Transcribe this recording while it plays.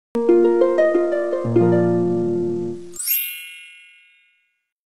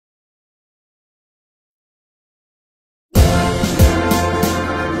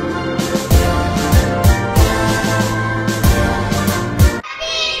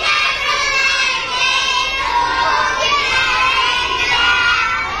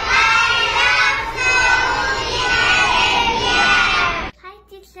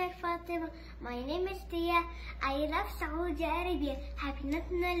love Saudi Arabia. Happy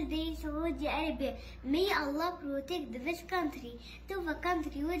National Day, Saudi Arabia. May Allah protect this country. To the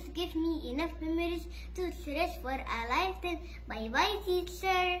country will give me enough memories to cherish for a lifetime. Bye bye,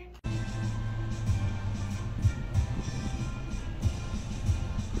 teacher.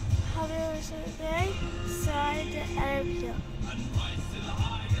 Happy National Day, Saudi Arabia.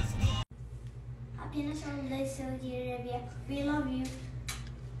 Happy National Day, Saudi Arabia. We love you.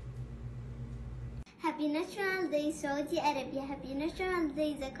 Happy National Day, Saudi Arabia. Happy National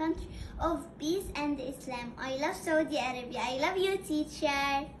Day, the country of peace and Islam. I love Saudi Arabia. I love you,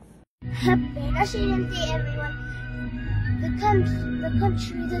 teacher. Happy National Day, everyone. The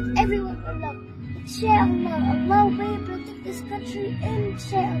country that everyone will love. Inshallah, Allah will protect this country,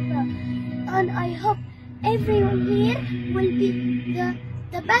 inshallah. And I hope everyone here will be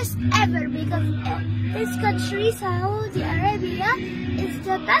the best ever, because this country, Saudi Arabia, is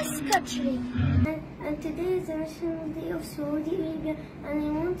the best country. And today is the National Day of Saudi Arabia, and I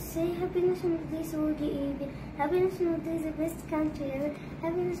want to say Happy National Day, Saudi Arabia. Happy National Day, the best country ever.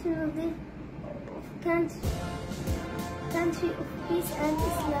 Happy National Day of country of peace and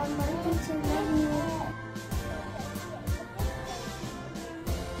Islam. My teacher love you.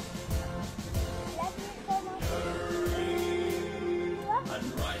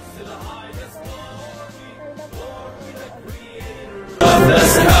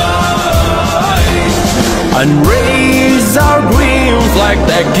 And raise our green flag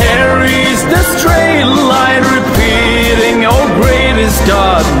that carries the straight line, repeating, oh greatest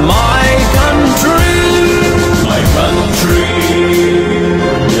God, my country, my country.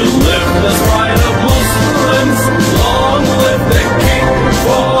 You live the right of Muslims, long live the king,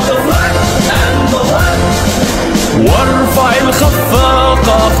 for the flag and the land. وارفع الخفاق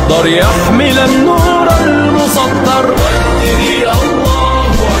أخضر يحمل النور المسطر، وادري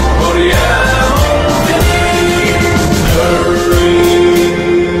الله أكبر يا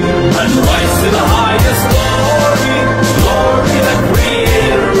and rise to the highest glory, glory the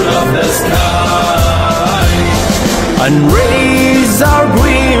creator of the sky. And raise our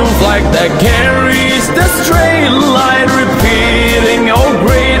green flag that carries the straight line, repeating, oh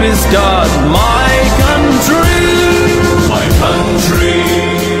greatest God, my country, my country.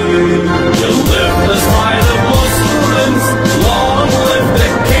 You live the spite of Muslims, long live the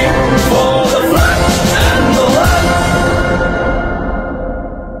king, for the flag and the land.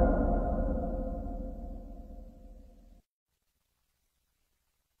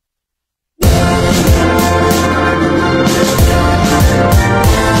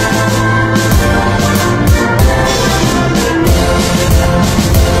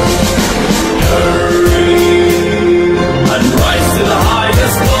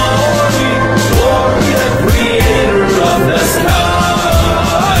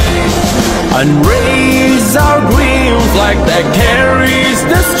 And raise our green flag that carries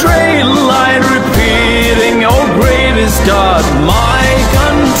the straight line, repeating, oh greatest God, my